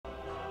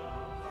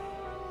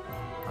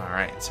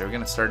Alright, so we're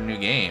going to start a new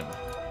game.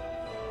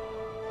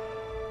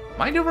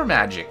 Mind Over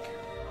Magic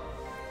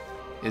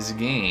is a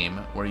game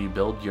where you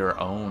build your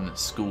own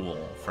school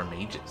for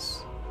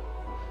mages.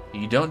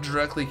 You don't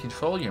directly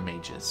control your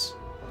mages.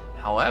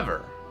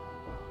 However...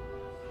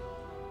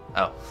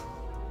 Oh.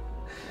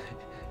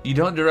 You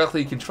don't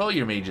directly control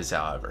your mages,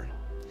 however.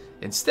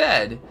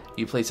 Instead,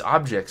 you place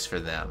objects for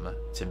them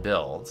to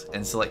build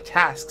and select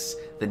tasks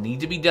that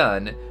need to be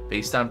done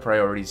based on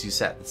priorities you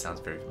set. That sounds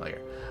very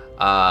familiar.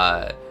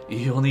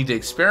 You'll need to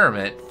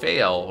experiment,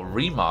 fail,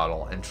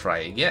 remodel, and try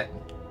again.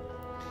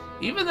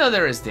 Even though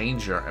there is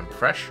danger and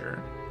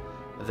pressure,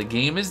 the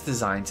game is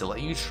designed to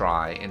let you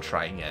try and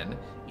try again,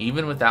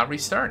 even without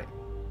restarting.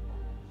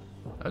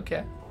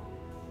 Okay.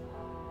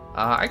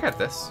 I got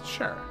this,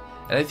 sure.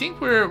 And I think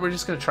we're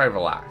just gonna try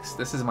relax.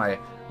 This is my,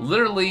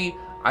 literally,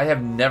 I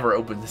have never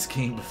opened this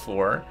game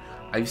before.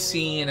 I've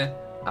seen,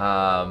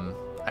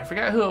 I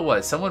forgot who it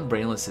was. Someone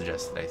brainless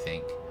suggested, I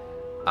think,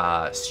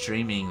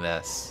 streaming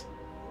this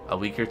a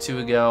week or two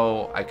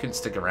ago. I couldn't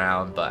stick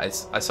around,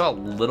 but I saw a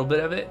little bit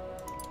of it.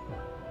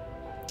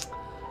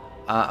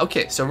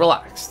 Okay, so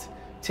relaxed.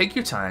 Take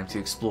your time to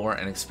explore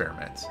and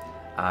experiment.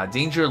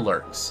 Danger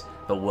lurks,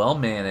 but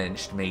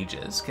well-managed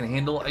mages can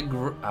handle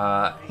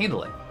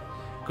it.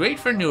 Great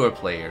for newer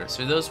players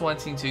or those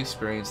wanting to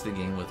experience the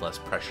game with less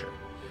pressure.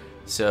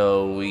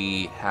 So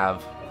we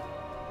have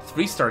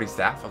 3 starting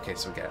staff. Okay,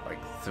 so we got like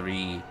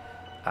 3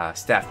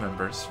 staff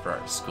members for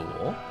our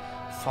school.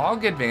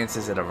 Fog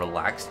advances at a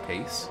relaxed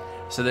pace.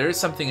 So there is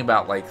something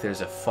about like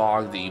there's a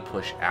fog that you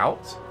push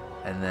out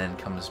and then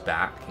comes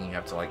back and you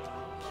have to like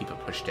keep it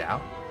pushed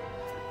out.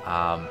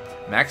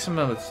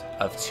 Maximum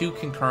of 2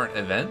 concurrent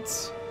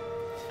events.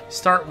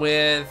 Start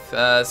with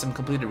some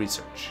completed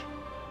research.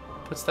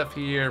 Put stuff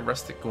here,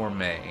 rustic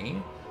gourmet,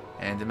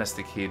 and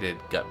domesticated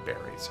gut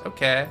berries.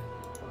 Okay,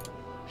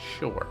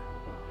 sure.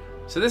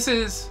 So this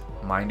is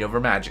Mind Over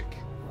Magic.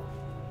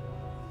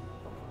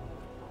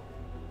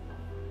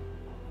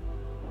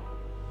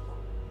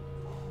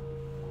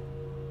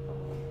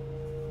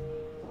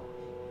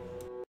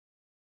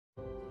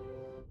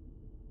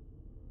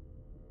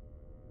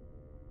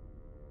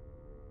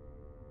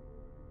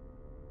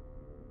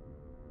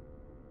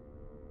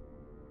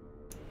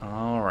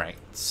 Alright,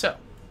 so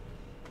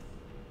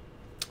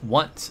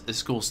once a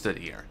school stood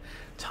here.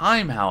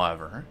 Time,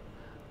 however,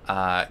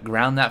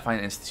 ground that fine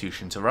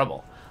institution to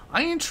rubble.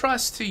 I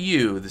entrust to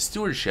you the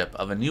stewardship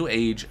of a new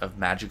age of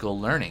magical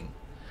learning.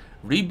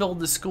 Rebuild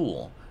the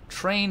school,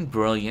 train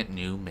brilliant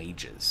new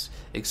mages,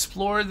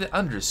 explore the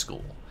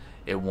underschool.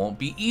 It won't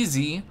be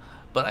easy,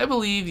 but I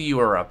believe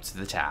you are up to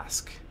the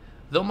task.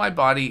 Though my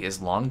body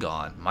is long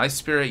gone, my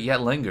spirit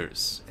yet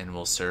lingers and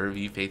will serve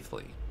you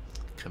faithfully.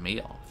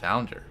 Camille,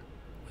 founder,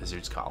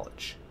 Wizards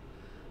College.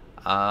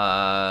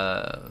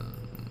 Well,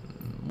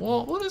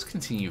 we'll just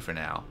continue for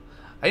now.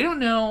 I don't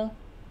know.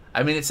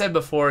 I mean, it said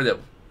before that,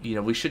 you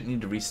know, we shouldn't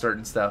need to restart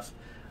and stuff.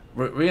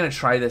 We're going to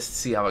try this to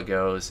see how it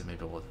goes, and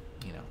maybe we'll,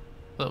 you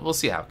know, we'll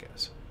see how it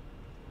goes.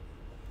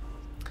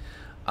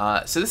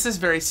 So this is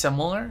very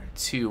similar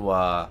to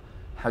how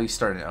you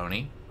start an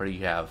Oni, where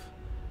you have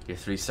your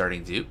 3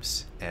 starting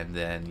dupes, and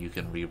then you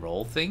can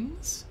re-roll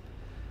things.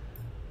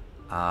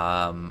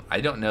 I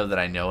don't know that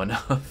I know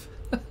enough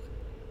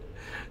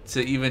to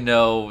even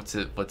know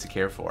what to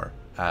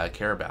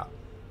care about.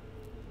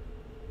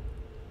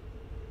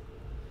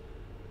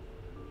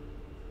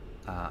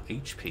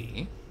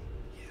 HP,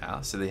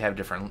 yeah. So they have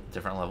different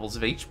levels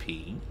of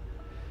HP.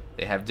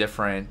 They have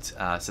different.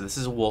 So this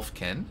is a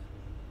Wolfkin.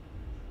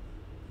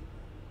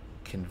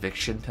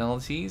 Conviction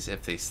penalties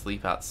if they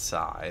sleep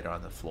outside or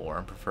on the floor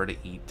and prefer to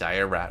eat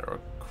dire rat or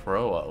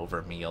croa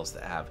over meals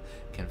that have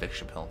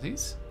conviction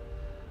penalties.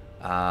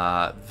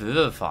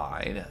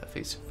 Vivified,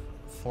 face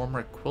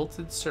former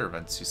quilted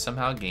servants who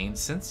somehow gain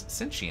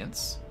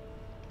sentience.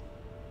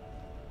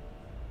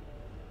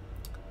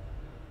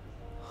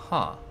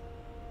 Huh.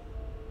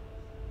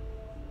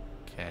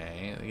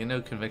 Okay, you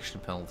know conviction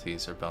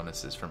penalties or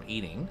bonuses from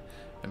eating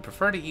and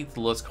prefer to eat the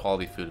lowest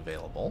quality food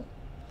available.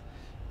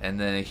 And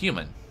then a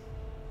human.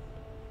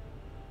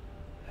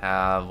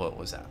 Have, what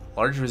was that?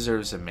 Large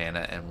reserves of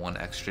mana and 1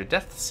 extra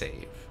death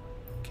save.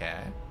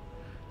 Okay.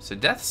 So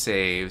death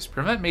saves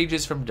prevent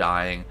mages from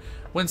dying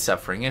when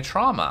suffering a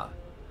trauma.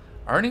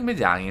 Earning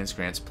medallions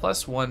grants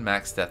 +1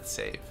 max death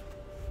save.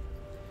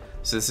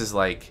 So this is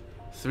like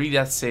 3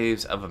 death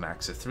saves of a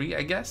max of 3,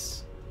 I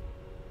guess.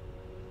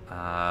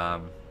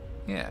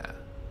 Yeah.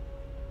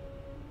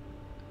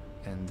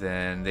 And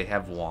then they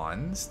have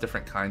wands,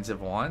 different kinds of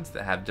wands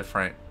that have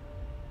different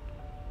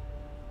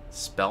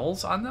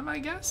spells on them, I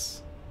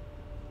guess.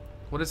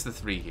 What is the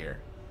 3 here?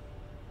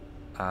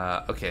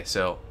 Okay,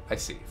 so I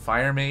see.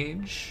 Fire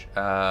mage,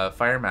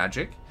 fire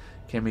magic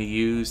can be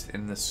used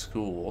in the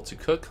school to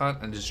cook, hunt,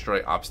 and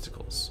destroy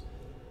obstacles.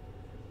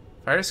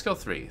 Fire skill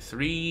 3.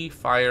 3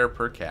 fire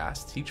per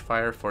cast. Teach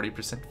fire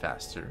 40%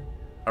 faster.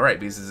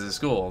 Alright, because it's a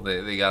school.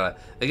 They gotta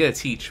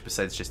teach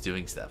besides just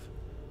doing stuff.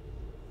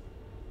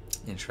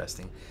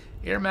 Interesting.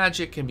 Air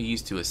magic can be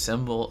used to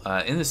assemble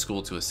in the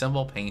school to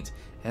assemble, paint,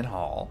 and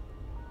haul.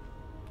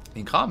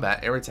 In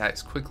combat, air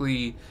attacks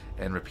quickly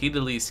and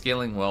repeatedly,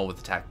 scaling well with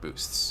attack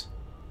boosts.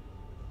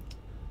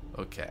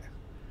 Okay.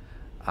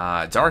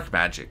 Dark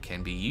magic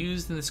can be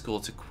used in the school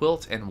to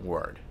quilt and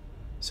ward.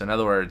 So in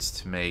other words,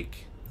 to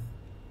make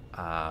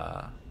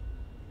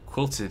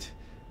quilted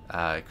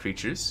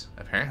creatures,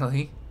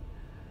 apparently.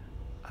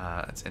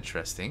 That's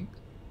interesting.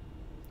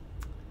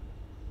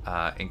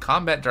 In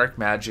combat, dark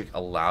magic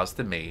allows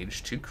the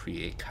mage to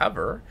create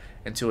cover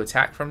and to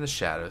attack from the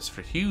shadows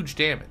for huge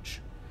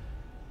damage.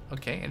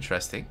 Okay,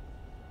 interesting.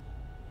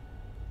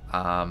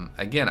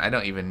 Again, I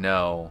don't even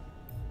know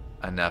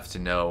enough to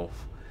know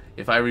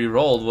if I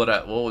re-rolled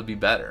what would be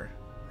better,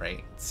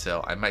 right?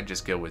 So I might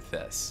just go with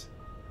this.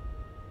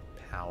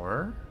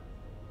 Power.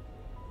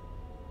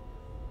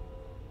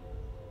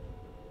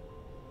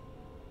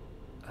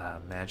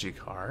 Magic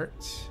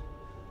Heart.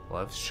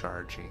 Loves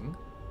charging.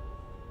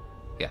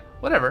 Yeah,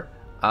 whatever.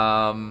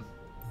 No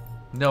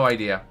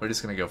idea. We're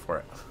just gonna go for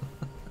it.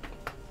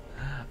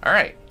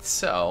 Alright,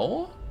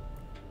 so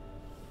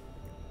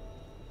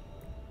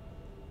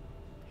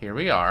here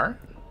we are.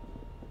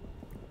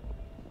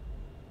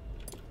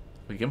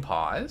 We can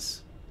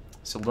pause.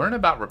 So learn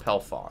about Repel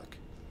Fog.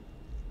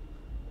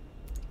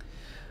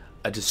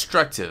 A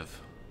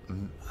destructive,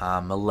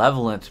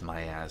 malevolent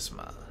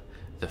miasma.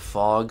 The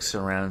fog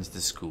surrounds the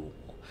school,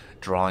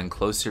 drawing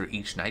closer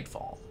each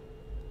nightfall.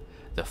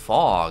 The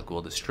fog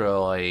will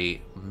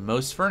destroy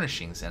most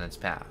furnishings in its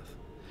path.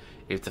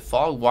 If the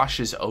fog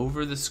washes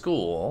over the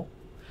school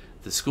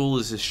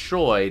is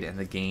destroyed and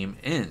the game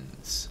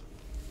ends.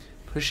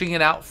 Pushing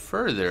it out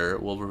further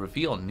will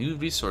reveal new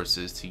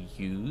resources to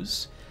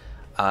use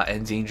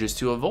and dangers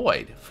to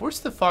avoid. Force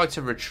the fog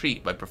to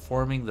retreat by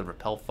performing the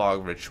Repel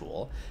Fog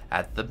ritual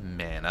at the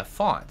mana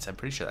font. I'm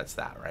pretty sure that's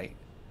that, right?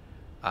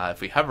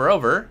 If we hover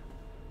over,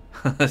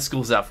 the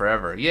school's out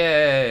forever.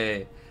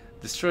 Yay!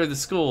 Destroy the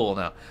school.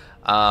 No.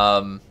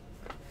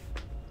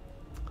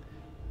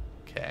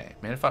 Okay.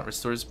 Mana font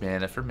restores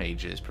mana for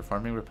mages.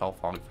 Performing Repel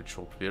Fog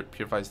ritual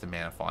purifies the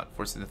mana font,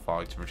 forcing the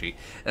fog to retreat.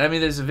 And I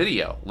mean, there's a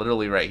video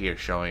literally right here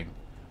showing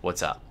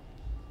what's up.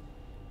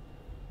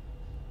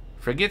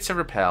 Forget to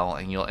repel,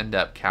 and you'll end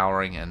up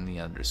cowering in the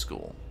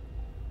underschool.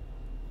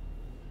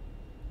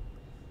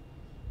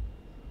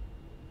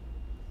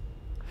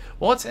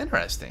 Well, it's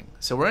interesting.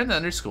 So we're in the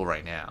underschool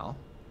right now.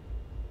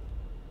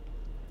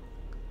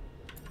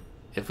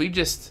 If we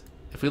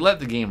let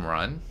the game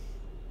run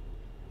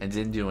and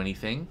didn't do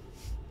anything,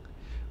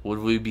 would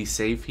we be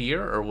safe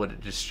here, or would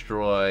it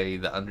destroy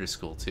the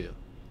underschool too?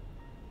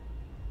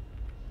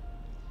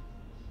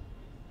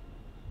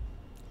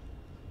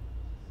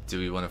 Do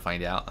we want to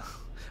find out?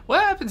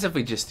 What happens if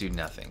we just do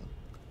nothing?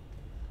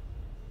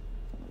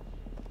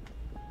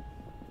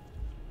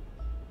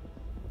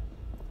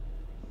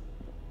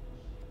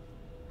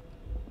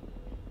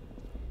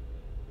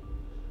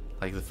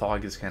 Like the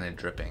fog is kind of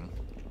dripping.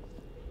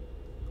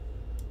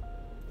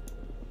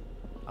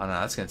 Oh no,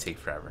 that's going to take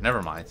forever.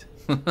 Never mind.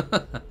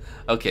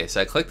 Okay,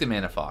 so I click the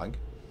mana fog.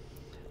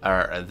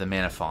 Or the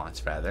mana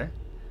fonts, rather.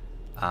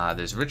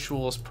 There's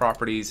rituals,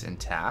 properties, and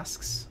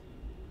tasks.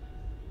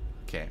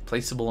 Okay,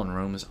 placeable in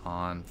rooms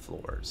on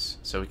floors.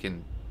 So we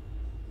can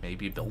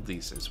maybe build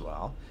these as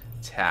well.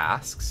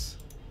 Tasks.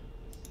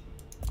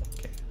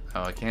 Okay.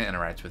 Oh, I can't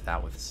interact with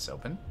that with this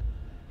open.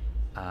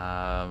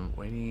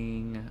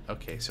 Waiting.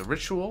 Okay, so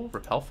ritual,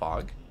 Repel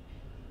Fog.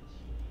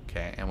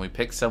 Okay, and we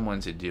pick someone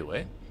to do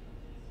it.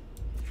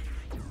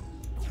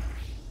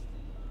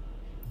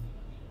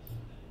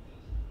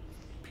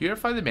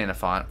 Purify the mana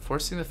font,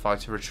 forcing the fog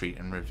to retreat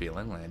and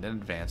revealing land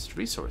and advanced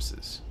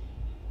resources.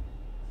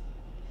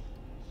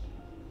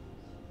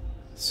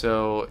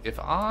 So if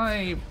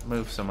I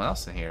move someone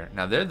else in here,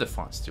 now they're the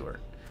font steward.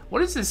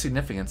 What is the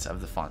significance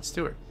of the font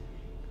steward?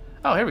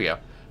 Oh, here we go.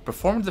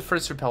 Performed the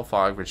first Repel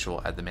Fog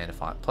ritual at the mana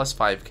font,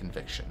 +5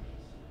 conviction.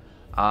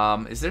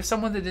 Is there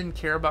someone that didn't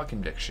care about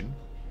conviction?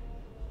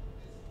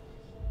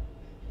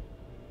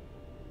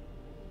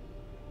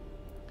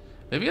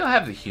 Maybe I'll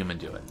have the human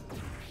do it.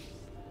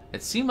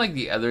 It seemed like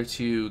the other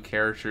two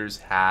characters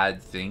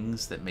had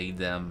things that made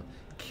them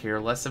care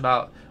less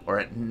about,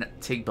 or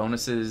take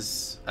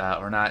bonuses,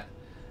 or not.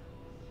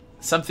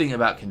 Something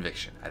about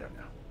conviction. I don't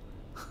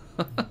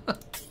know.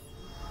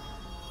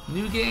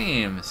 New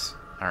games.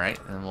 Alright,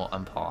 and then we'll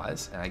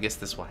unpause. And I guess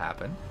this will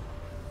happen.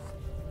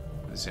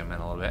 Zoom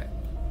in a little bit.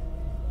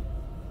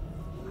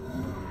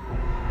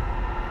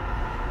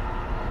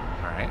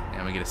 Alright,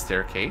 and we get a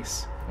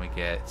staircase. We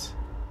get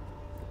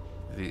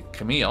the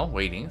Camille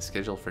waiting,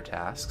 scheduled for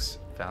tasks.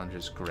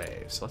 Founder's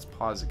grave. So let's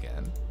pause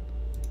again.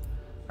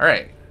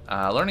 Alright,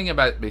 learning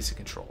about basic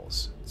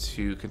controls.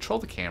 To control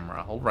the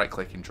camera, hold right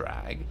click and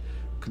drag.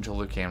 Control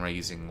the camera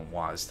using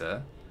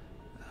WASD.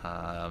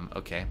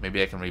 Okay,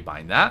 maybe I can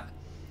rebind that.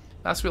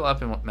 Mouse wheel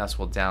up and mouse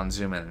wheel down,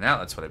 zoom in and out.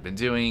 That's what I've been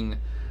doing.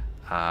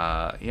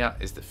 Yeah,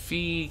 is the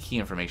feed. Key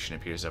information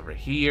appears over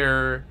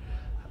here.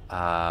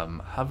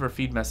 Hover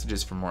feed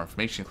messages for more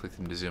information. Click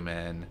them to zoom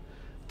in.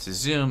 To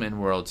zoom in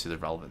world to the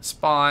relevant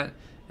spot.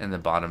 In the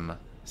bottom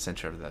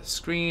center of the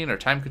screen. Or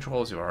time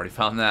controls, we've already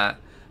found that.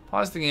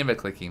 Pause the game by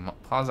clicking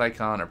pause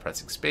icon or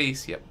pressing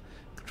space. Yep.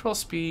 Control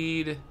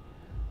speed.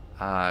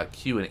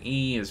 Q and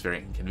E is very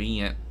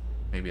inconvenient.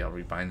 Maybe I'll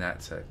rebind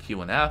that to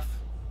Q and F.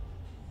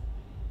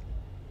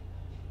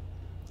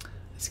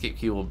 Escape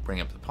key will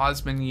bring up the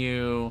pause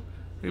menu.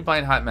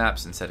 Rebind hot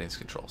maps and settings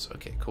controls.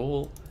 Okay,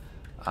 cool.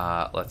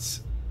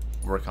 Let's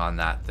work on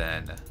that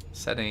then.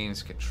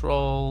 Settings,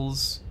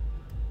 controls.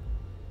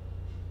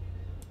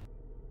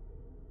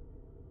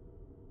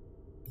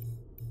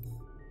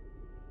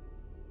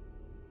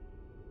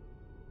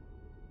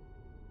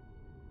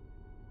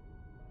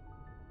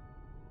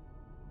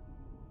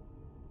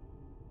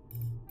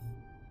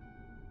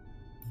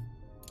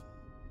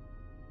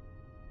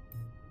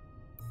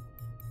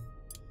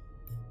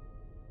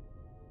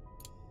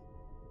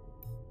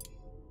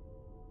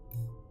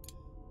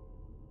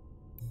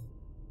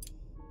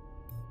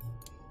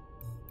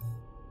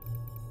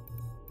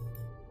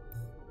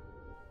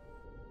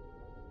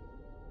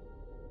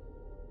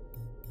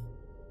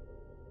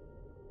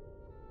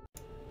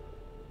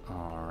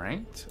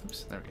 Alright.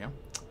 Oops, there we go.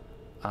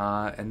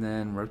 And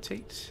then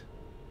rotate.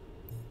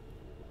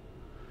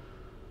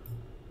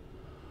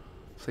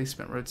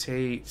 Placement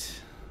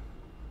rotate.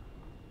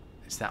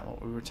 Is that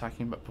what we were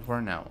talking about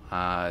before? No.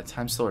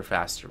 Time slower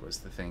faster was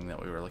the thing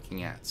that we were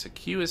looking at. So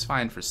Q is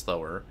fine for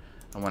slower.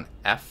 I want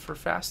F for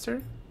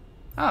faster.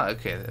 Oh,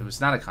 okay. It was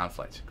not a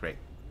conflict. Great.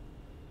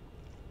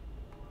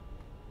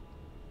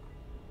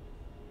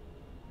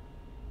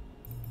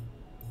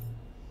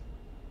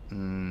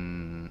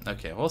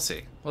 Okay, we'll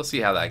see. We'll see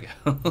how that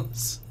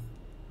goes.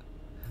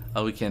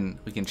 Oh, we can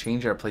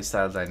change our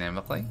playstyle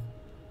dynamically.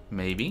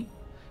 Maybe.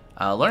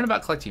 Learn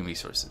about collecting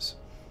resources.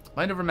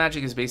 Mind over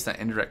magic is based on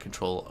indirect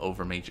control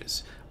over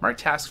mages. Mark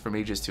tasks for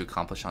mages to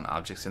accomplish on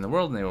objects in the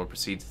world, and they will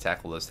proceed to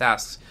tackle those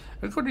tasks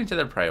according to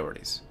their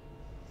priorities.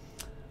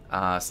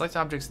 Select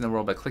objects in the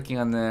world by clicking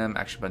on them.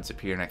 Action buttons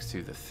appear next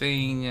to the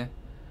thing.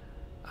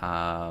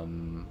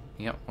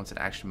 Yep, once an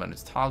action button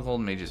is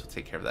toggled, mages will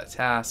take care of that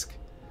task.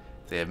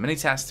 If they have many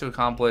tasks to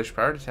accomplish,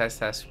 prioritize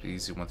tasks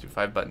using 1 through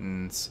 5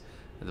 buttons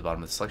at the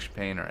bottom of the selection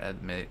pane, or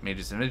add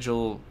mages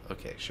individual.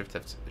 Okay, shift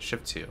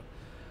 2.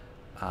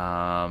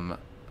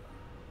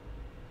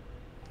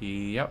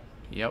 Yep.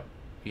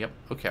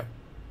 Okay.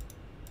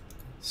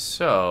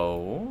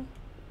 So,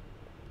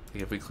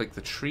 if we click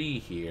the tree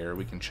here,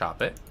 we can chop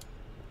it.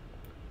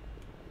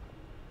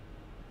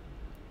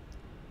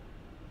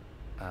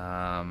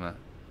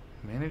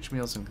 Manage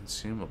meals and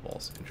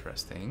consumables.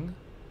 Interesting.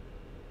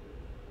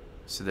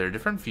 So there are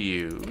different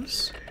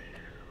views.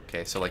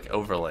 Okay, so like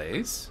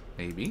overlays,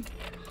 maybe.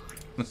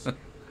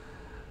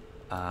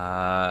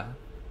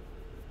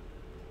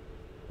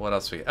 What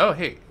else we? Oh,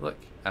 hey, look.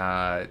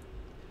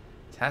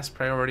 Task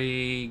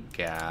priority,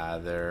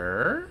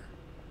 gather.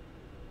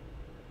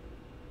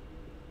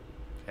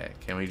 Okay,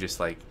 can we just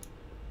like...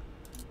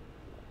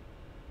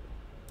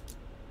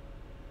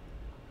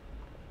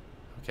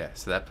 Okay,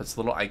 so that puts a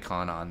little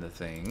icon on the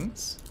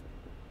things.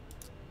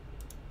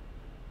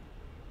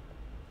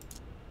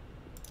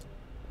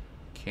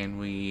 Can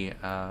we,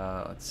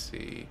 let's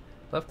see.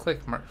 Left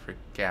click mark for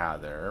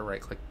gather,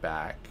 right click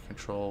back,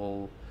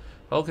 control,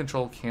 hold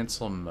control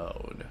cancel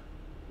mode.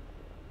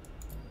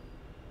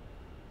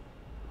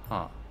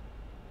 Huh.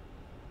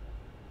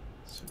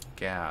 So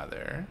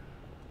gather.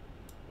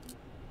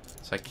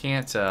 So I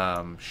can't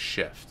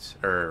shift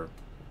or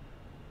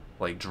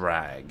like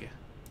drag.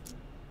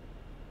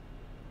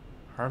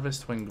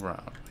 Harvest when grown.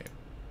 Wait.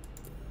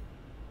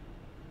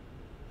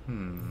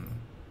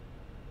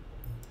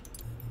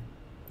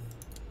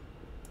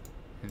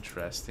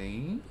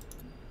 Interesting.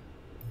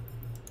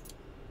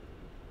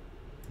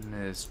 And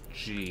there's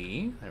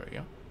G. There we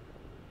go.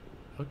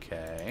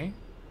 Okay.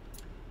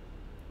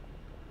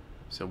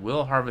 So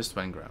will harvest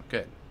when grown.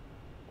 Good.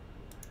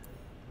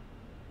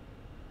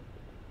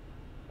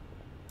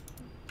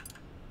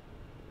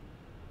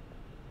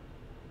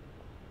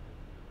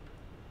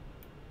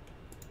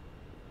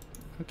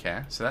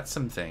 Okay, so that's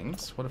some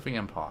things. What if we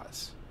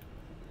unpause?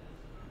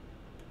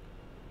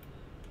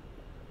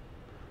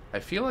 I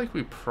feel like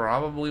we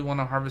probably want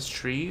to harvest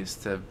trees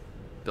to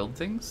build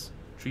things.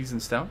 Trees and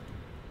stone.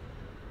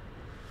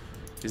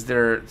 Is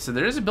there... So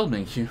there is a build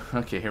menu.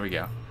 Okay, here we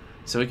go.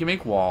 So we can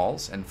make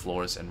walls and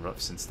floors and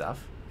roofs and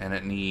stuff. And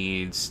it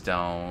needs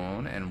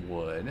stone and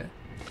wood.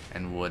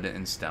 And wood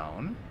and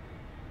stone.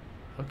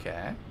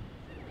 Okay.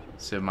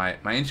 So my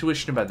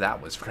intuition about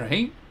that was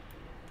right.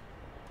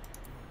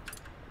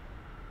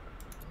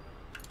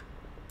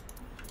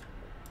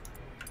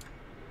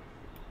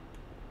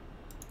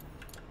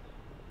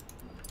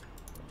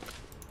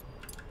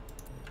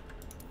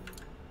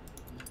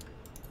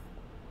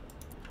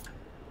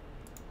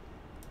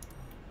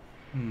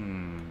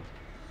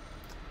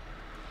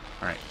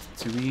 Alright,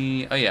 do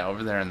we... Oh yeah,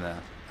 over there in the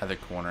other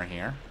corner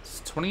here.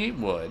 It's 28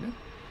 wood.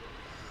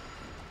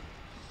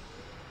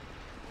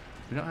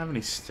 We don't have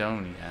any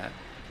stone yet.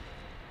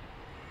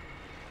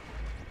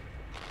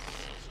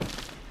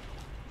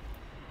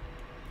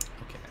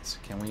 Okay, so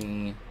can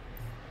we...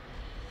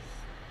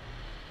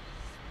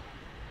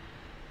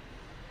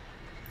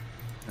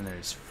 And there's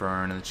There's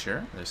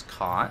furniture, there's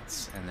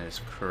cots, and there's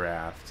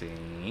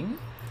crafting,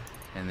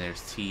 and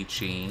there's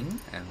teaching,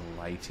 and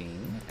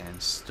lighting,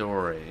 and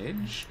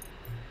storage,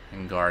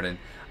 and garden.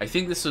 I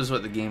think this was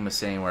what the game was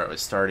saying, where it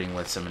was starting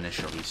with some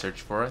initial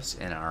research for us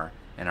in our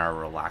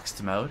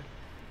relaxed mode.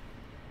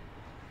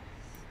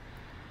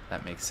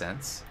 That makes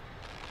sense.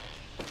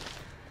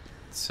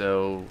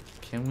 So,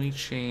 can we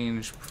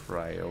change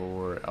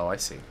priority? Oh, I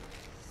see.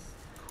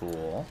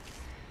 Cool.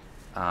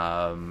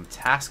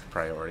 Task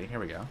priority. Here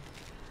we go.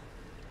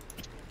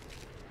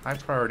 High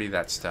priority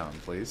that stone,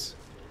 please.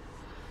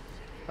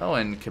 Oh,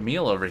 and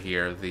Camille over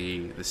here,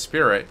 the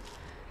spirit,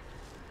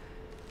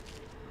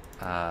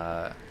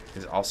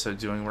 is also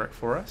doing work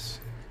for us.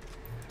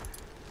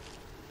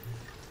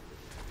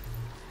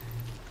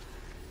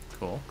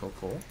 Cool, cool,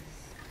 cool.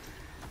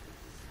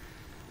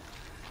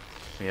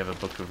 We have a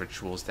book of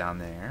rituals down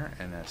there,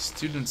 and a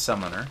student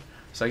summoner.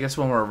 So I guess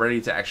when we're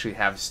ready to actually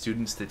have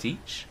students to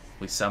teach,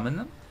 we summon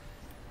them.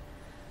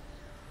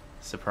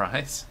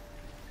 Surprise.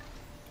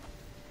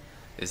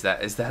 Is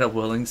that a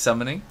willing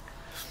summoning?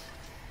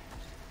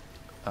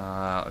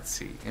 Let's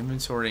see.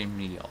 Inventory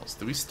meals.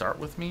 Do we start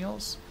with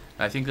meals?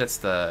 I think that's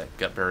the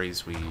gut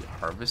berries we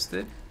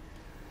harvested.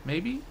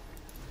 Maybe?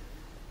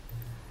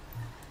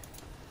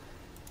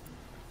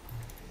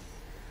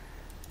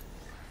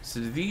 So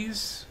do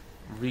these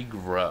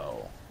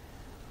regrow?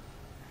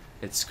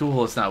 At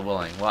school it's not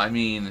willing. Well, I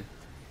mean,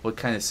 what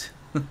kind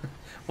of...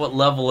 what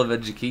level of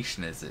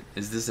education is it?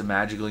 Is this a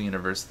magical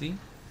university?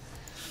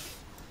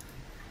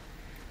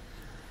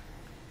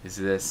 Is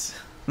this...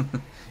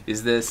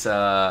 is this,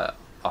 a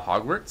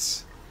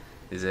Hogwarts?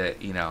 Is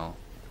it, you know...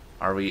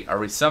 Are we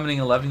summoning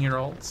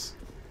 11-year-olds?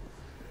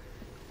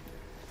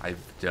 I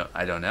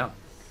don't know.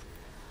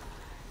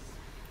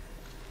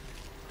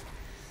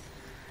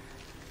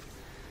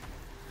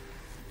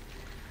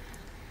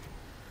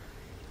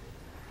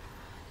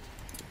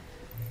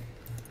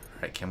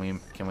 Alright, can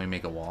we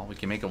make a wall? We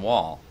can make a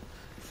wall.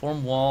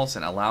 Form walls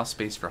and allow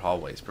space for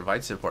hallways.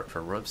 Provide support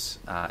for roofs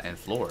and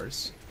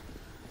floors.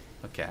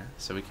 Okay,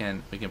 so we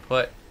can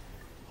put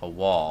a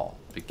wall.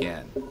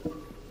 Begin.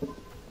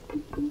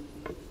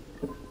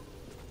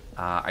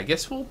 I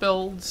guess we'll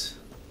build...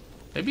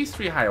 Maybe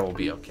 3 high will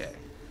be okay.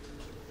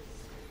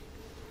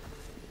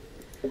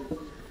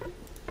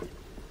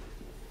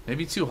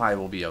 Maybe 2 high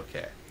will be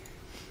okay.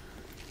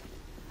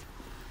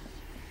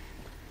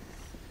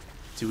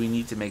 Do we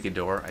need to make a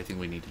door? I think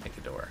we need to make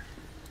a door.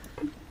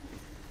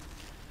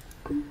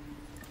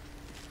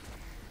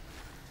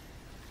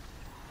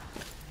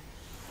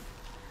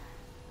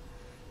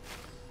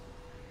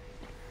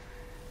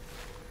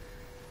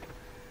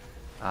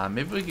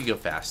 Maybe we could go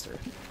faster.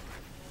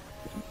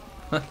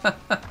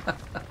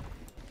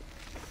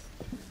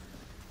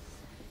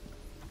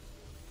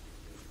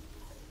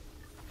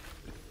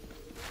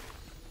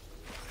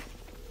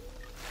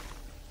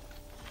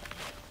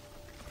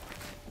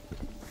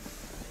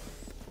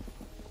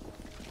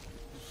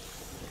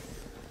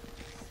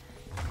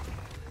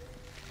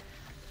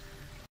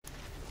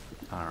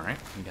 Alright,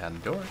 we got a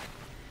door.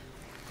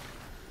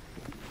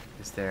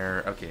 Is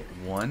there... Okay,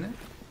 1.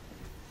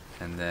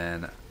 And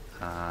then...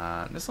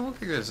 doesn't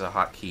look like there's a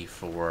hotkey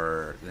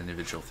for the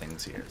individual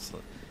things here. So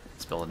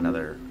let's build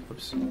another...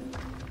 Whoops.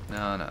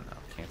 No.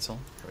 Cancel.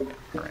 There we go.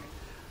 Alright.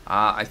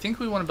 I think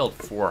we want to build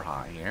 4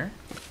 high here.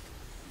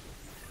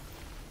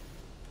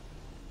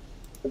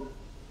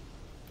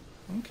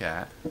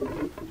 Okay.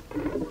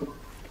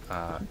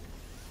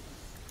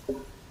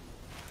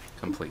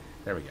 Complete.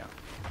 There we go.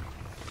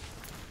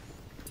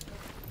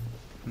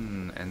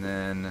 And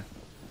then...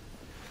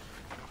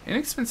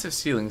 Inexpensive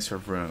ceilings for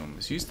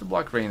rooms. Use to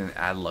block rain and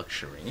add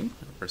luxury.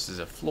 Versus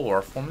a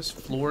floor. Forms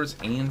floors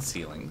and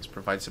ceilings.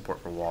 Provide support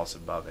for walls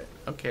above it.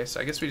 Okay,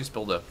 so I guess we just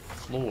build a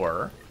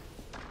floor.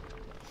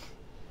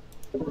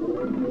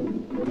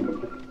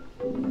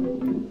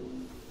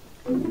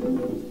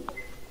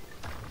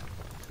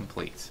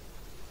 Complete.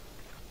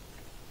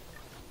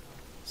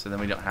 So then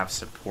we don't have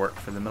support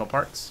for the middle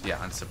parts?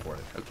 Yeah,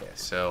 unsupported. Okay,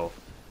 so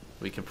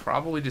we could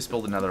probably just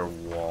build another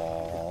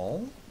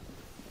wall.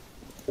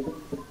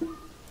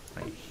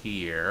 Right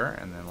here,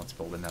 and then let's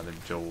build another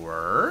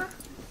door.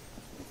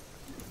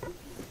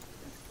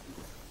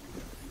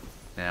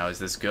 Now, is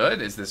this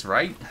good? Is this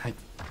right? I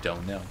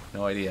don't know.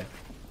 No idea.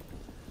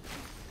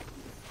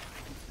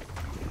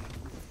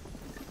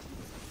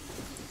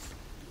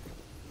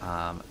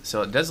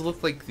 So it does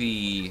look like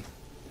the...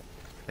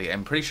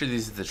 I'm pretty sure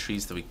these are the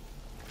trees that we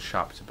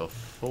chopped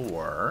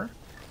before.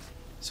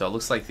 So it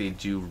looks like they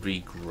do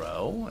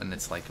regrow, and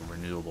it's like a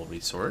renewable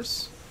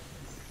resource.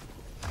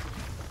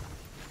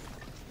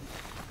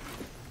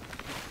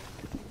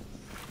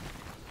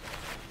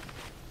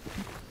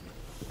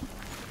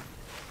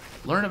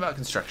 Learn about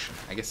construction.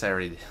 I guess I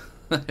already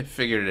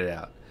figured it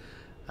out.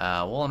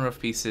 Wall and roof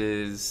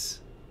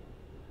pieces.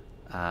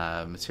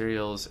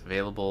 Materials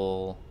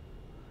available.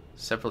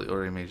 Separately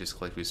ordering mages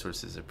collect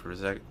resources. A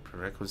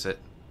prerequisite.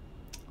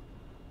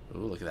 Ooh,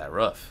 look at that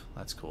roof.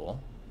 That's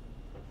cool.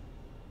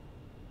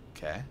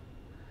 Okay.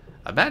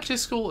 A magic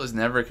school is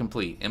never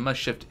complete. It must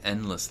shift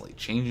endlessly,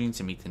 changing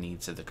to meet the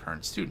needs of the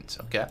current students.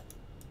 Okay.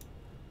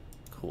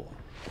 Cool.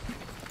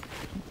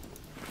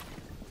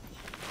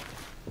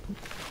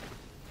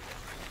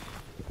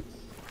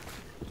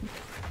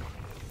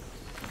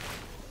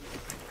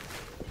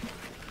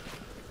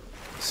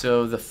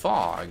 So the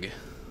fog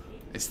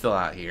is still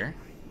out here.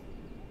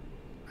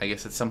 I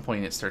guess at some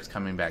point it starts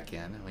coming back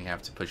in and we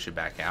have to push it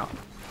back out.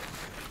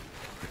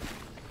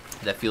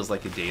 That feels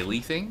like a daily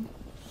thing.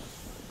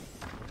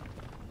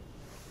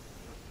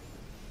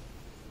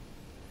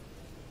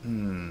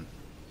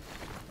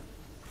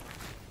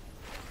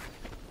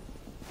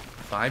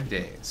 5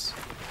 days.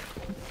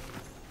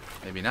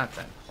 Maybe not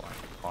then. Hold on.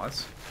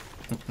 Pause.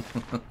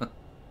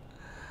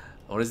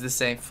 What does this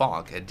say?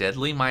 Fog, a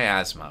deadly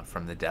miasma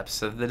from the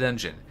depths of the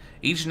dungeon.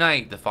 Each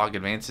night, the fog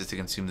advances to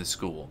consume the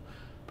school,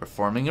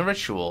 performing a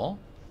ritual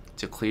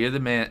to clear the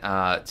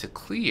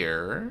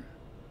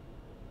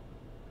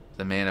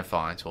mana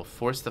font will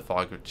force the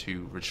fog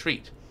to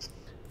retreat.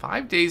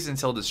 5 days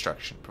until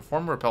destruction.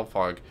 Perform a repel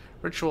fog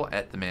ritual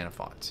at the mana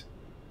font.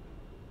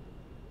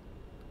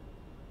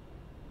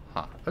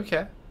 Huh.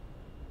 Okay.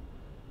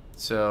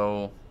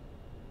 So,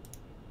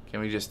 can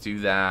we just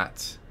do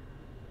that?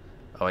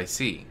 Oh, I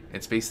see.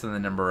 It's based on the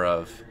number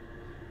of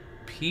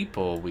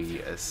people we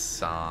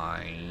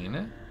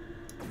assign.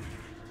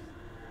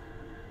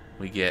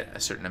 We get a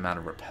certain amount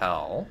of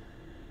repel.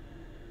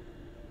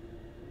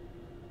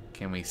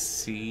 Can we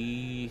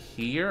see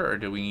here, or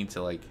do we need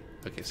to, like...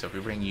 Okay, so if we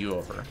bring you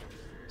over,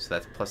 so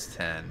that's plus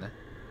 10,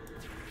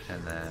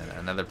 and then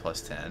another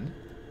plus 10.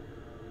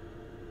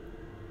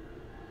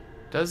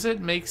 Does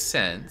it make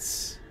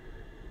sense?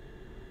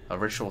 A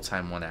ritual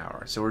time 1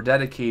 hour. So we're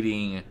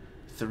dedicating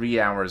 3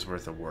 hours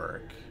worth of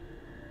work.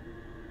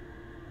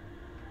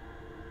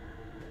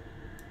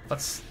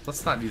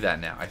 Let's not do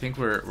that now. I think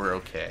we're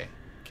okay.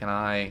 Can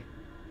I?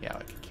 Yeah,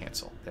 I can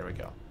cancel. There we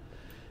go.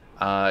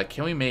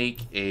 Can we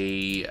make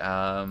a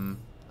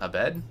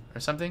bed or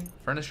something?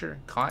 Furniture?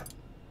 Cot?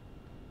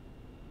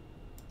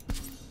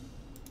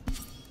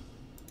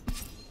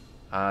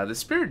 The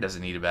spirit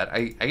doesn't need a bed.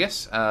 I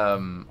guess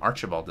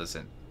Archibald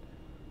doesn't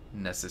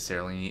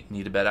necessarily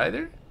need a bed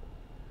either.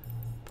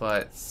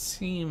 But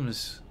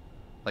seems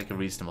like a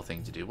reasonable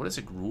thing to do. What is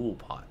a gruel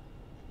pot?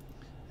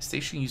 A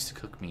station used to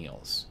cook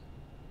meals.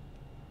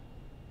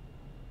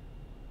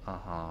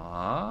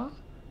 Uh-huh.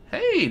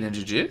 Hey,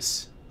 Ninja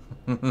Juice.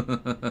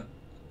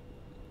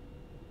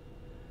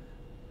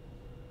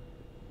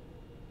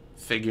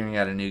 Figuring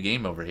out a new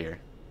game over here.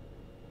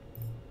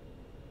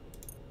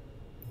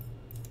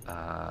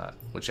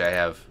 Which I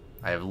have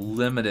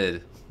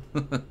limited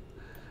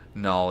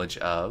knowledge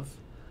of.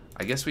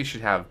 I guess we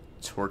should have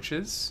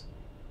torches.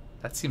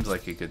 That seems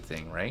like a good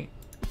thing, right?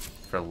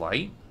 For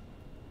light.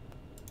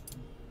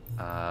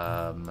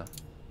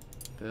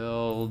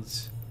 Build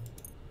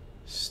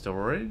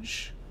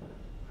storage.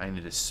 I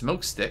need a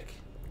smoke stick.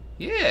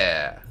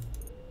 Yeah.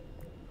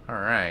 All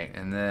right,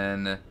 and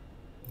then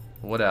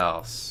what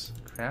else?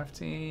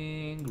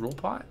 Crafting gruel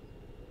pot.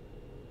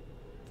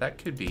 That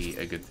could be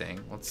a good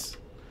thing. Let's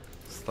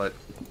let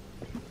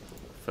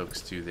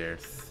folks do their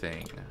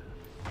thing.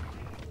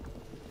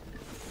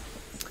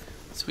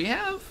 So we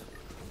got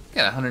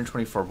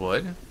 124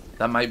 wood.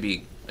 That might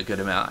be a good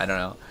amount. I don't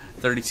know.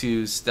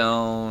 32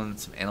 stone,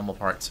 some animal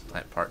parts, some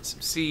plant parts,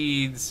 some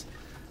seeds,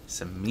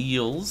 some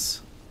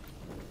meals.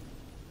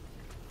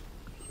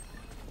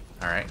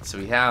 All right, so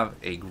we have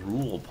a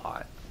gruel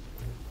pot.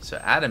 So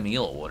add a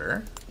meal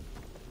order.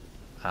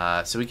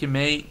 So we can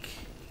make.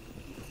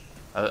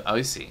 Oh,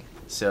 I see.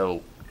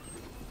 So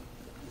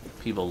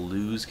people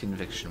lose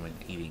conviction when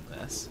eating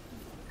this.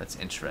 That's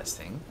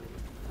interesting.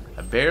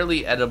 A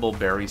barely edible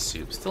berry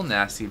soup. Still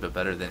nasty, but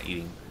better than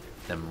eating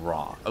them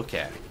raw.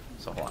 Okay,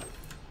 so hold on.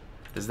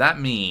 Does that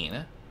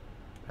mean...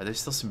 Are there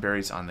still some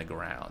berries on the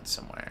ground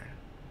somewhere?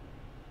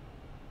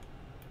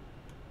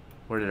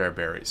 Where did our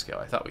berries go?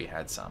 I thought we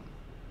had some.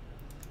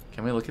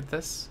 Can we look at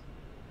this?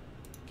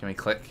 Can we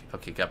click?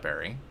 Okay, got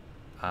berry.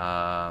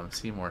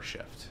 See more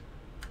shift.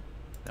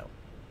 No.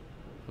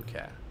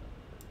 Okay.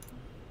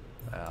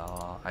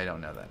 Well, I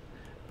don't know that.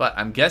 But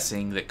I'm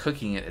guessing that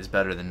cooking it is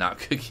better than not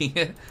cooking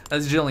it.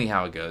 That's generally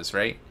how it goes,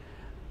 right?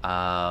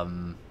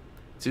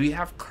 Do we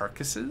have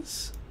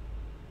carcasses?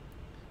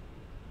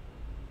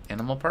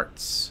 Animal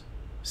parts?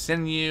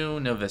 Sinew,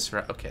 no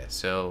viscera. Okay,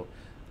 so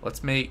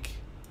let's make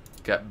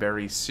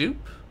gutberry soup.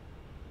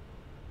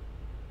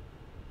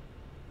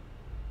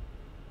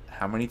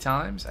 How many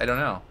times? I don't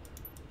know.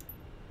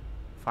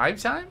 5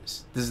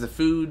 times? Does the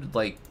food,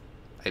 like...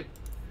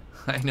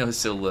 I know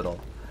so little.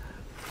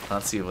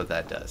 Let's see what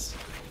that does.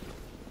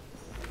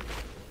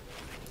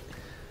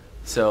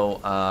 So,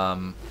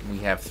 we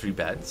have 3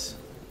 beds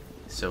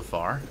so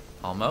far,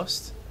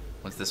 almost.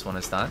 Once this one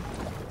is done.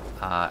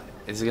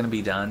 Is it going to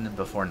be done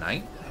before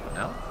night?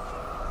 No.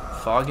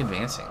 Fog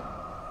advancing.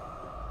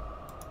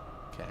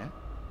 Okay.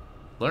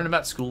 Learn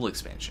about school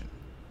expansion.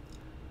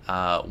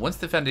 Once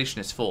the foundation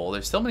is full,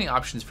 there's still many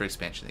options for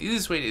expansion. The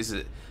easiest way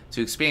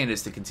to expand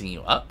is to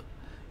continue up.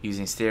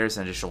 Using stairs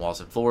and additional walls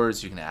and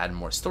floors, you can add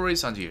more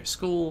stories onto your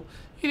school.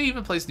 You can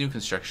even place new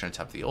construction on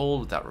top of the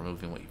old without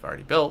removing what you've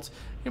already built.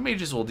 Your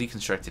mages will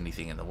deconstruct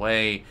anything in the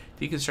way.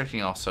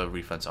 Deconstructing also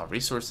refunds all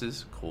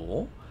resources.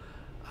 Cool.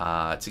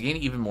 To gain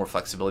even more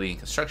flexibility in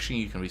construction,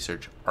 you can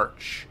research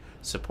arch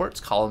supports,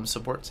 column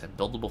supports, and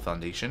buildable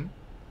foundation.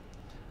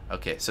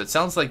 Okay, so it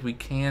sounds like we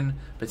can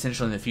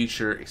potentially in the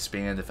future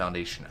expand the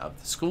foundation of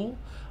the school,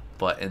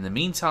 but in the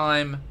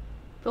meantime,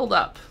 build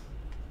up.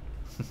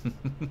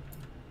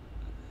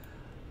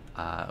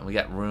 We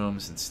got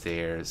rooms and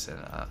stairs,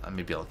 and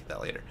maybe I'll look at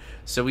that later.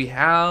 So we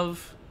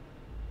have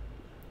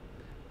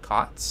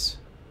cots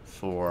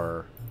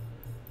for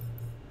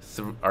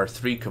our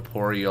 3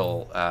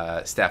 corporeal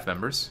staff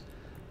members,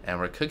 and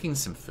we're cooking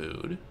some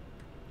food.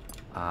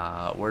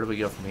 Where do we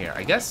go from here?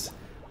 I guess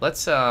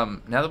let's now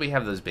that we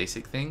have those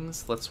basic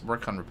things, let's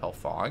work on repel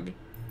fog.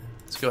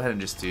 Let's go ahead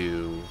and just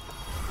do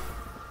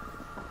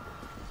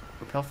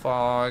repel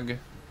fog.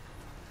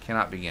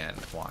 Cannot begin.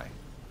 Why?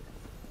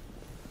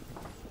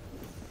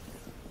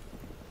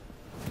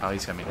 Oh,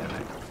 he's coming down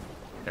there.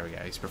 There we go.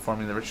 He's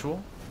performing the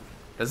ritual.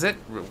 Does it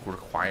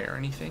require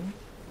anything?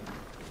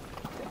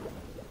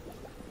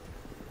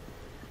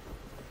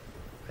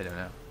 I don't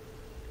know.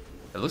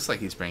 It looks like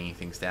he's bringing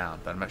things down,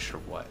 but I'm not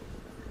sure what.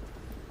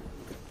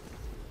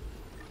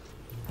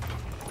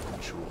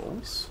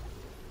 Rituals.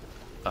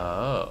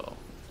 Oh.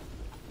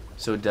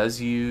 So it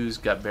does use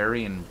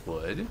gutberry and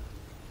wood.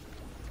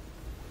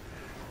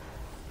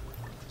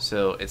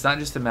 So it's not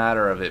just a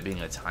matter of it being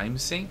a time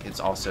sink,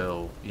 it's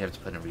also you have to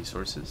put in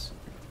resources.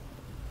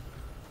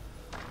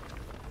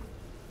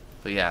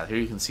 But yeah, here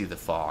you can see the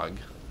fog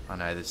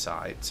on either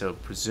side. So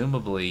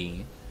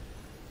presumably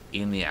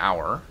in the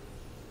hour,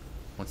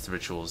 once the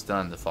ritual is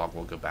done, the fog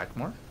will go back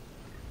more.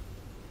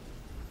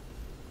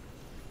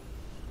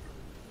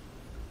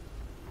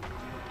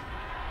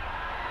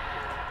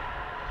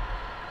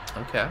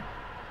 Okay.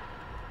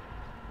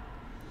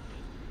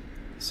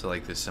 So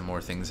like there's some more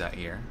things out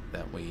here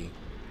that we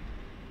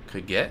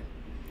could get.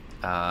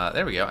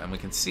 There we go. And we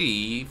can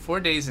see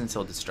 4 days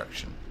until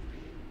destruction.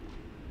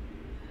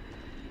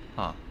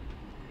 Huh.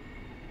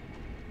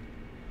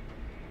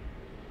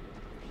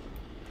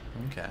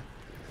 Okay.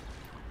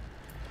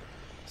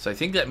 So I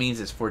think that means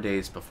it's 4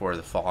 days before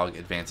the fog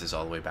advances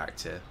all the way back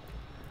to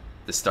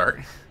the start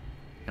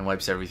and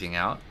wipes everything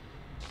out.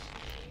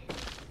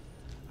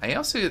 I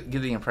also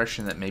get the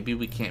impression that maybe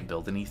we can't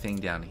build anything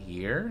down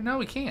here. No,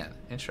 we can.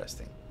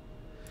 Interesting.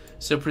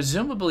 So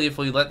presumably if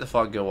we let the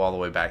fog go all the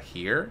way back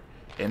here,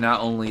 it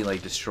not only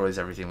like destroys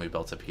everything we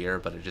built up here,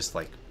 but it just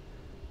like,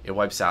 it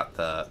wipes out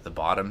the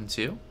bottom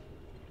too.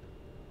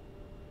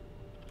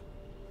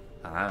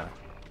 Ah.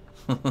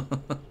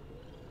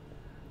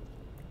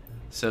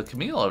 So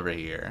Camille over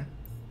here,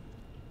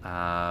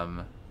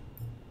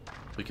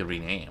 we could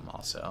rename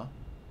also.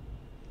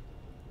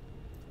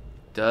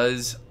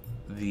 Does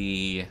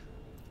the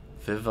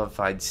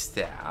vivified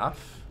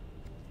staff,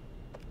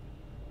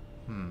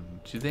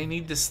 do they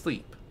need to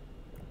sleep?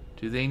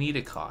 Do they need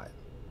a cot?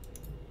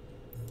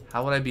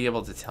 How would I be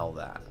able to tell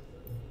that?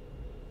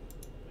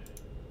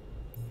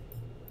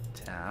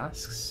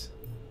 Tasks.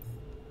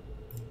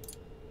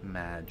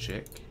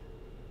 Magic.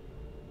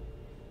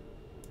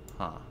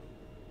 Huh.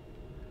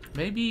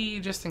 Maybe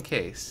just in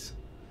case.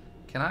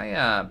 Can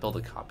I build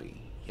a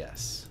copy?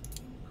 Yes.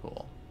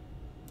 Cool.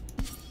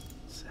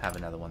 Let's have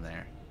another one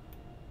there.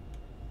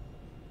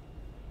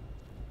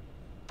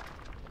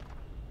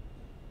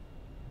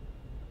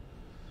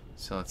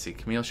 So let's see.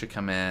 Camille should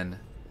come in.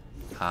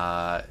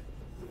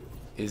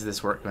 Is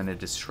this work going to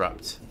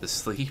disrupt the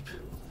sleep?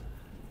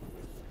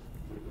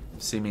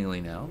 Seemingly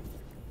no.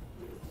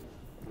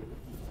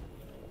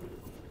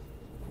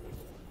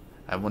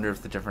 I wonder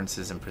if the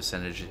differences in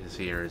percentages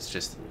here is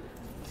just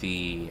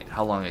the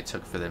how long it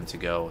took for them to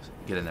go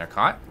get in their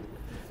cot.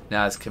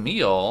 Now, as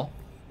Camille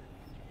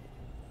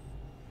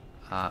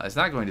is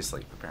not going to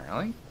sleep,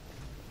 apparently.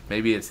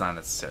 Maybe it's not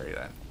necessary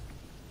then.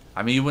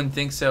 I mean, you wouldn't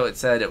think so. It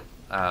said it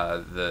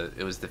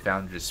was the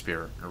founder's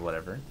spirit or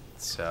whatever.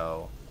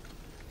 So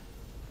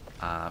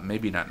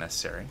maybe not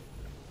necessary.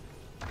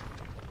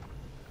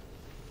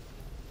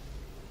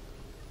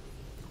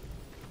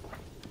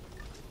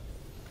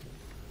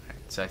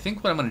 So I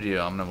think what I'm going to do,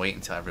 I'm going to wait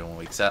until everyone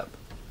wakes up.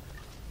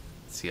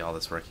 See all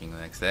this working the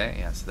next day.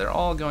 Yeah, so they're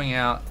all going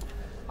out.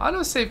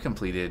 Autosave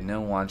completed.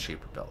 No wand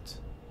shaper built.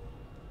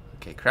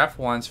 Okay, craft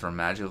wands for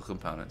magical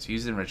components.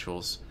 Used in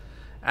rituals.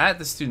 Add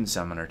the student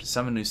summoner to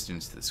summon new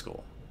students to the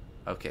school.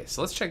 Okay,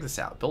 so let's check this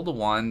out. Build a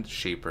wand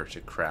shaper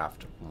to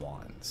craft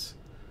wands.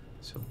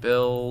 So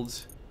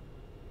build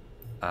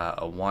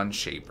a wand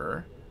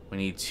shaper. We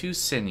need 2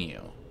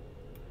 sinew.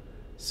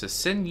 So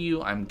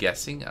sinew, I'm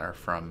guessing, are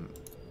from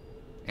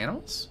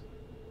animals?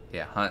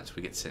 Yeah, hunt,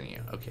 we get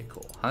sinew. Okay,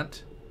 cool.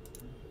 Hunt.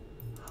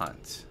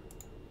 Hunt.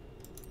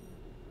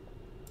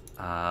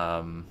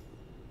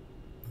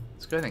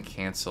 Let's go ahead and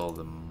cancel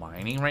the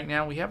mining right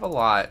now. We have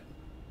a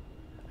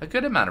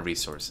good amount of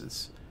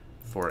resources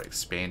for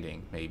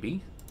expanding,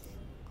 maybe.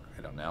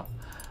 I don't know.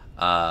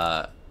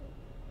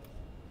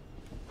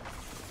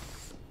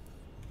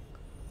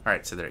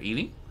 Alright, so they're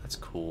eating. That's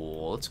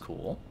cool. That's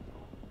cool.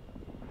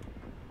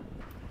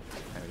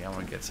 There we go.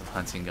 We'll get some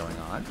hunting going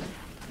on.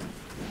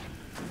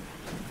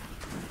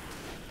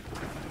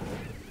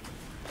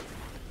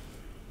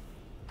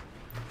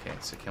 Okay,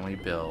 so can we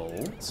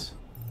build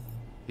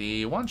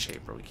the wand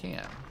shaper? We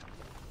can.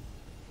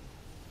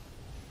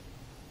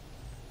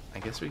 I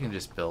guess we can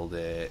just build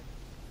it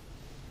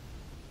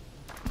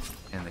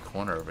in the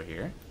corner over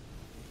here.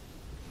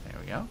 There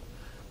we go.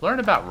 Learn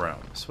about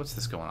rooms. What's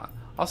this going on?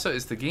 Also,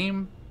 is the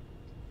game...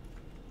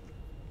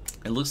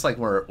 It looks like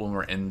when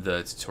we're in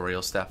the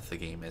tutorial stuff, the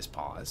game is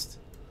paused.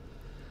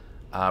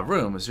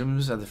 Rooms.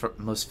 Rooms are the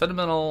most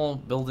fundamental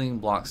building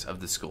blocks of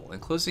the school.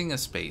 Enclosing a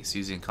space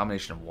using a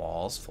combination of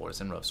walls,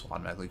 floors, and roofs will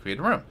automatically create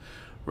a room.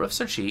 Roofs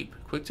are cheap,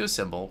 quick to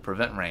assemble,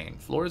 prevent rain.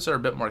 Floors are a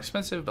bit more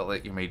expensive, but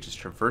let your mages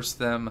traverse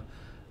them.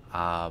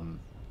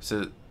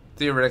 So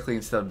theoretically,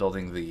 instead of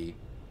building the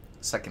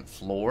second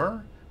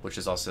floor, which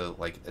is also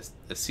like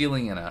a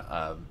ceiling and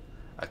a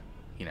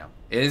you know,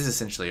 it is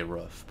essentially a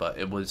roof, but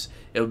it would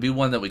be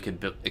one that we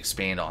could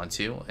expand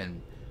onto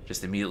and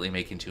just immediately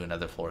make into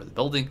another floor of the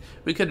building.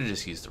 We could have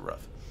just used the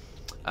roof.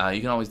 You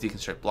can always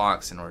deconstruct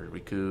blocks in order to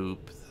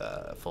recoup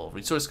the full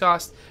resource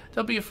cost.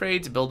 Don't be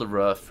afraid to build a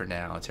roof for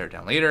now and tear it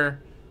down later.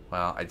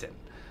 Well, I didn't.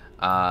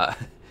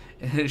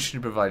 In addition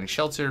to providing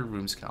shelter,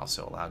 rooms can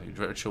also allow new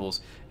rituals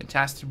and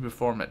tasks to be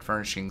performed at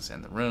furnishings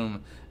in the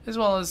room, as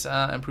well as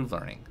improve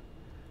learning.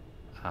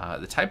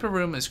 The type of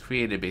room is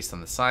created based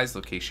on the size,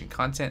 location,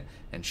 content,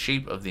 and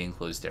shape of the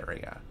enclosed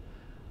area.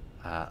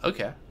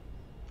 Okay.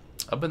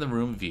 Open the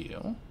room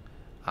view.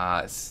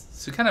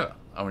 So kind of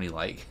only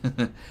like.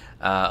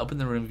 Open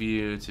the room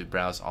view to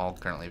browse all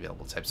currently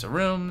available types of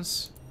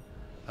rooms.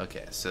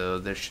 Okay, so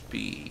there should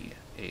be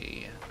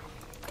a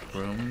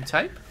room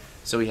type.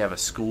 So we have a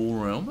school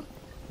room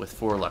with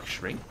 4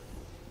 luxury.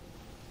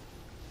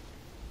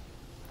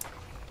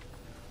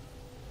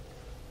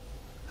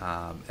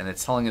 And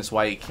it's telling us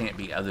why it can't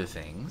be other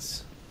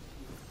things.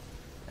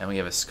 And we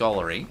have a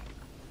scullery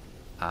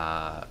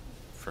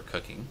for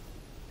cooking.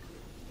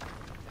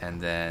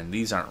 And then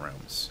these aren't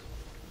rooms.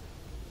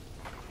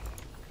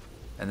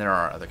 And there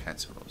are other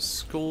kinds of rooms.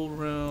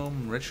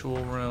 Schoolroom,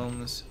 ritual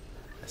rooms,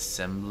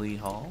 assembly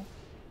hall,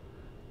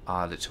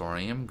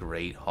 auditorium,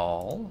 great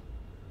hall.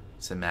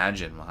 So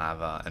imagine we'll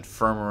have an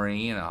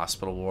infirmary and a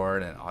hospital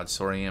ward, and an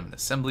auditorium, and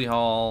assembly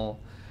hall,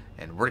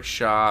 and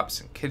workshops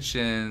and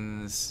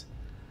kitchens.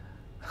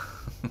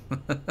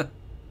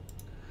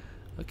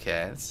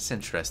 Okay, this is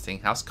interesting.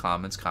 House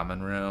Commons,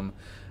 common room,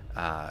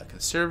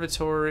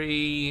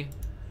 conservatory,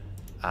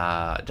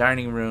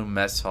 dining room,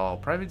 mess hall,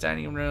 private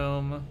dining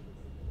room,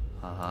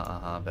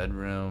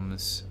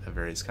 bedrooms of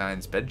various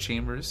kinds, bed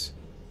chambers,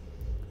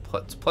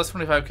 plus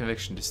 25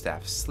 conviction to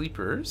staff,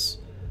 sleepers.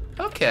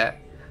 Okay,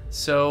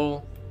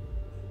 so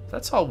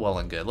that's all well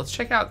and good. Let's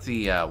check out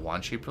the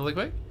wand shape really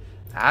quick.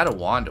 Add a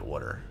wand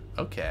order.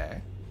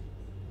 Okay.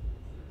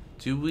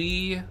 Do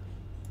we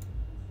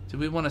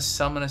want to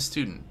summon a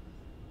student?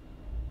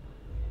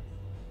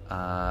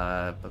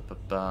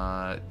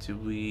 Do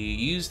we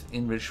use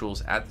in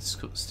rituals at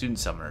the student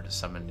summoner to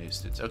summon new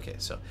students? Okay,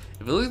 so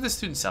if we look at the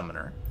student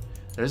summoner,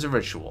 there's a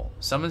ritual.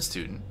 Summon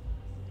student.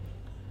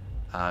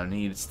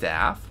 Need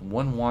staff.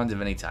 1 wand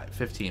of any type.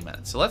 15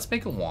 minutes. So let's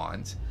make a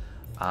wand.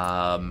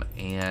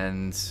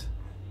 And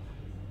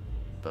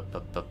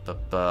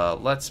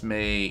let's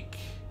make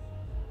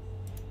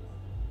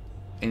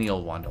any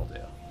old wand will do.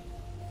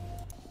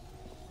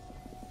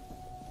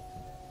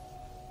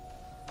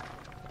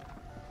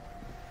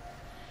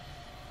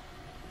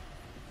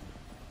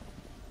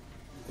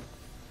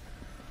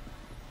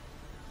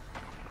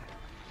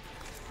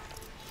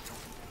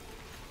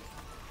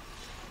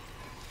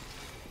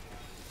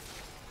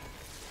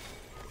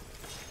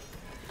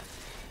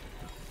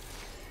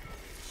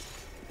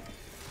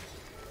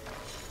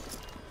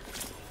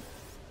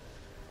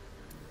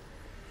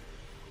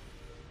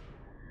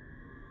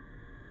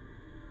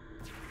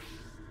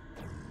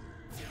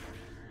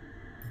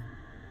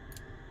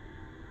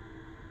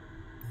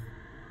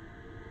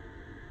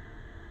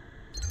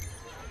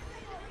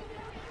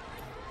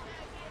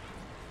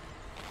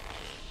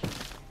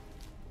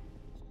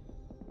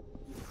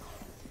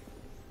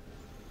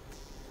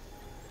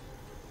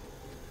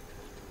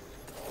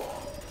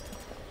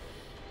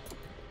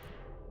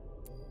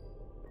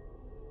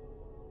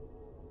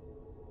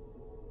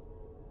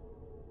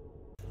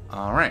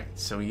 Alright,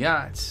 so we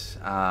got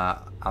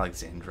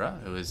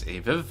Alexandra, who is a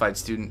vivified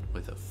student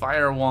with a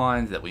fire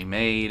wand that we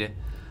made.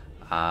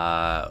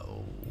 Do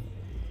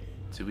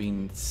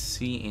we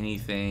see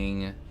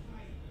anything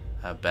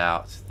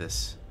about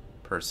this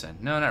person?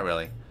 No, not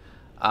really.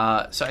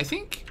 So I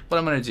think what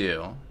I'm going to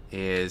do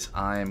is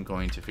I'm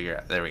going to figure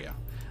out... There we go.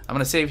 I'm going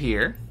to save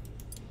here.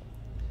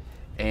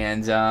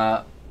 And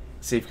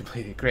save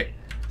completed. Great.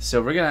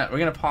 So we're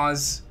gonna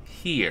pause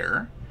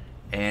here.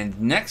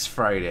 And next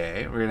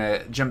Friday, we're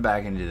going to jump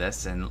back into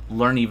this and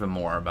learn even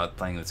more about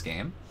playing this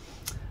game.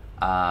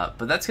 But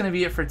that's going to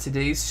be it for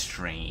today's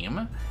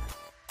stream.